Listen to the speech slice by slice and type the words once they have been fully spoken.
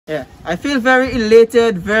Yeah, I feel very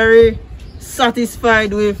elated, very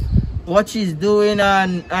satisfied with what she's doing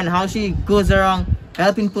and how she goes around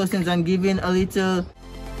helping persons and giving a little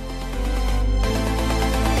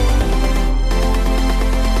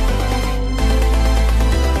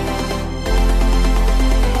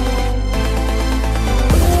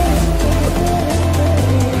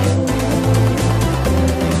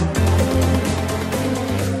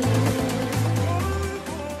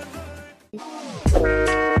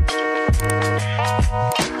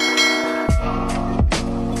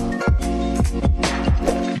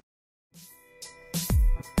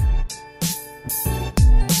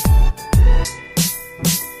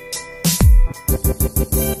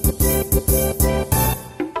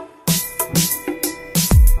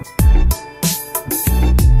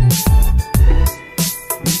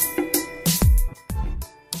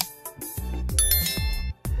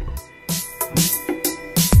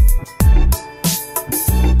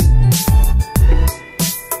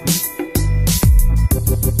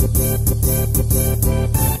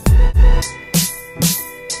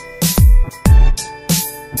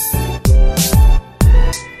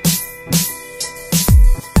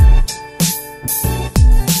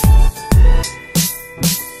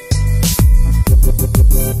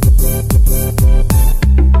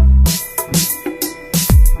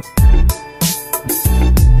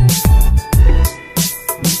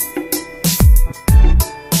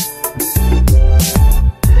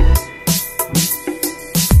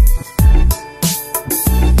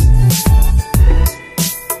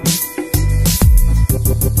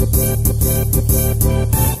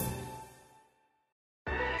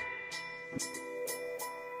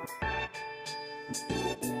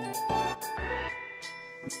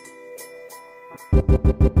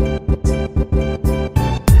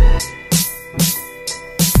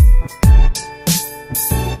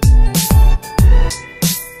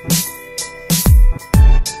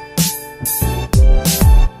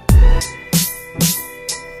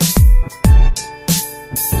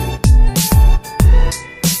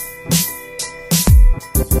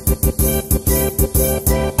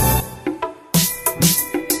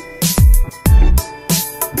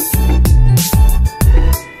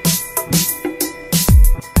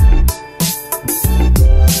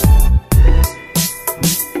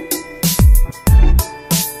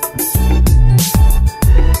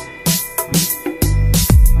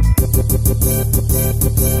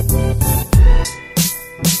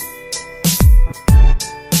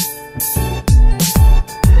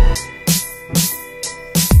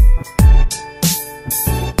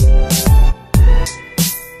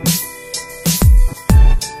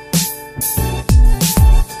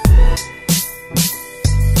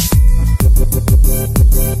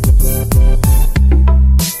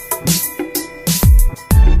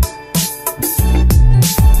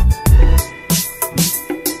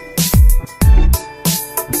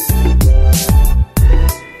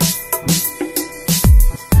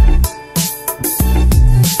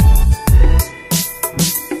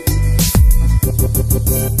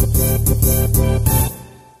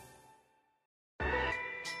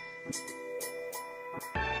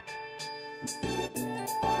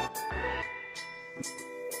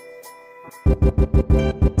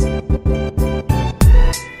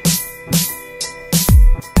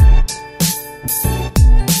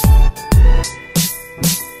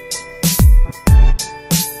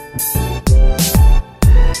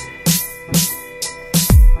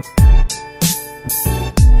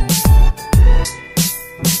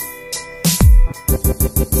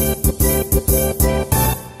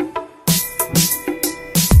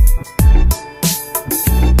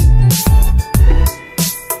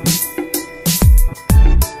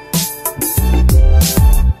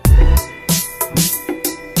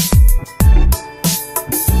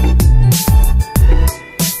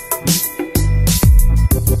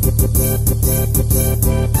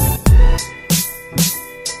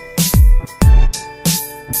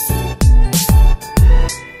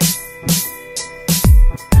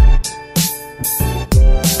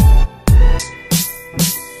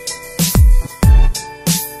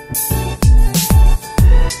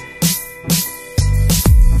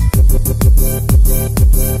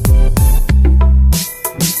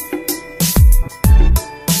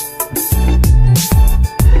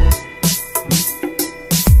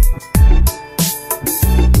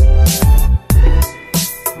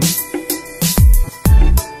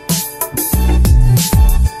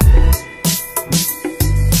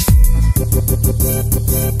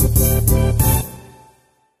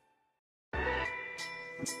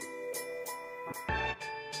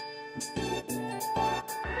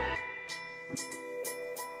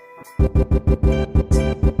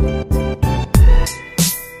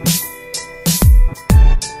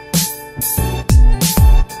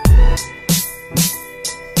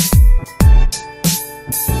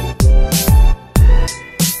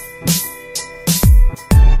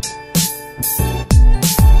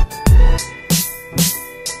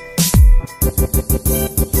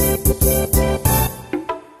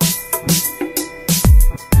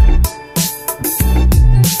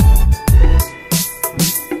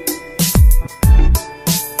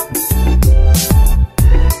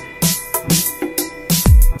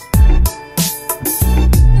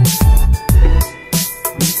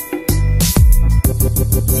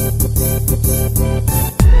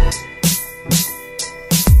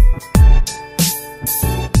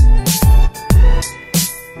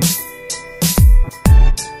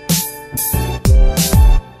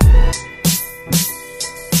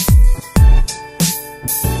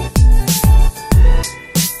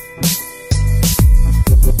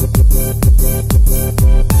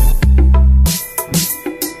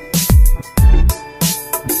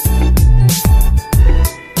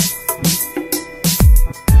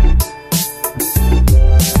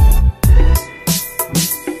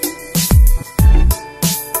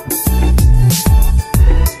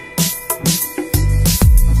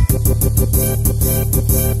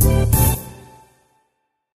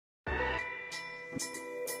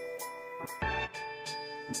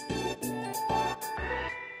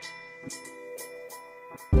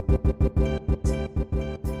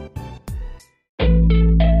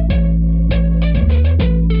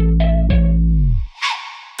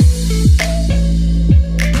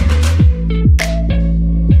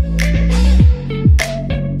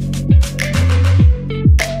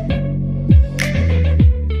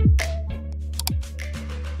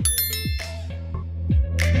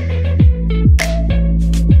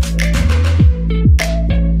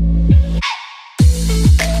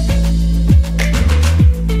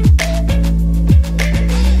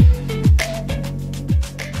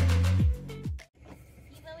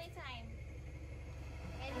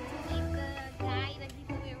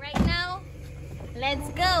Let's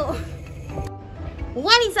go.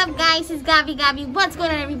 What is up, guys? It's Gabby. What's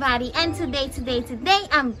going on, everybody? And today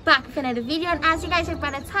I'm back with another video, and as you guys heard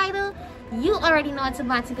by the title, you already know what's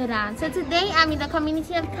about to go down. So today I'm in the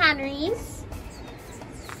community of Canaries,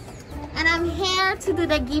 and I'm here to do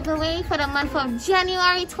the giveaway for the month of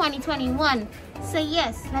January 2021. So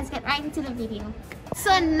yes, let's get right into the video.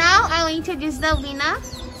 So now I will introduce the winner,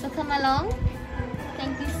 so come along.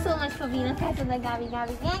 Thank you so much for being a part of the Gabby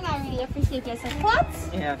gang. I really appreciate your support.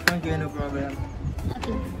 Yeah, thank you, no problem.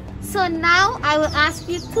 Okay, so now I will ask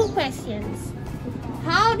you two questions.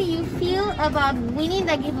 How do you feel about winning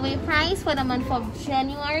the giveaway prize for the month of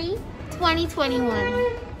January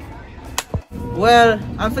 2021? Well,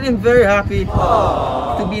 I'm feeling very happy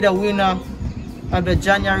to be the winner of the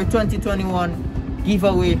January 2021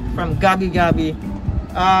 giveaway from Gabby.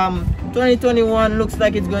 2021 looks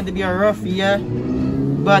like it's going to be a rough year,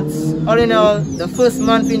 but all in all, the first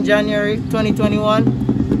month in January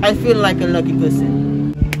 2021, I feel like a lucky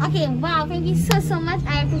person. Okay, wow, thank you so much.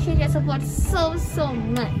 I appreciate your support so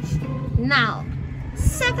much. Now,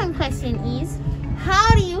 second question is,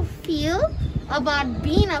 how do you feel about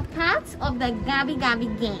being a part of the Gabby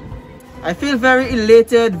gang? I feel very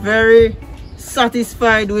elated, very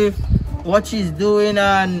satisfied with what she's doing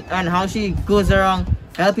and how she goes around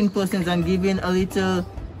helping persons and giving a little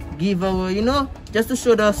giveaway, you know, just to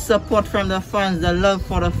show the support from the fans, the love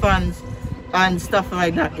for the fans and stuff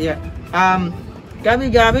like that. Yeah,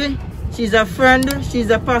 Gabby, she's a friend, she's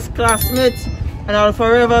a past classmate, and I'll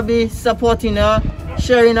forever be supporting her,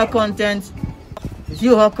 sharing her content,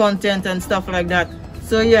 view her content and stuff like that.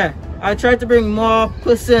 So yeah, I'll try to bring more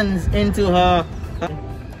persons into her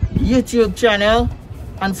YouTube channel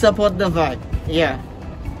and support the vibe. Yeah.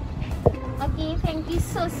 Okay, thank you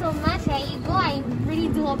so much. There you go. I really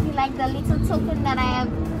do hope you like the little token that I have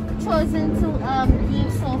chosen to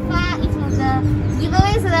give so far. It was the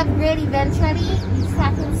giveaways will upgrade eventually. It's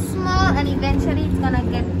starting small and eventually it's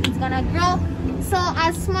gonna grow. So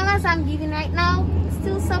as small as I'm giving right now,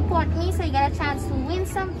 still support me so you get a chance to win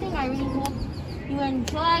something. I really hope you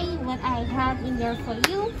enjoy what I have in there for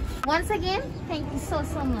you. Once again, thank you so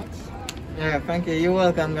much. Yeah, thank you. You're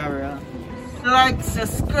welcome, Gabriel. Like,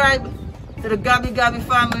 subscribe to the Gabby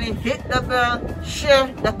family, hit the bell, share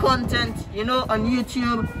the content, you know, on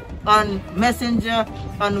YouTube, on Messenger,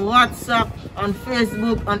 on WhatsApp, on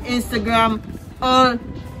Facebook, on Instagram, all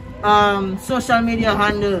social media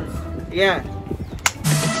handles. Yeah.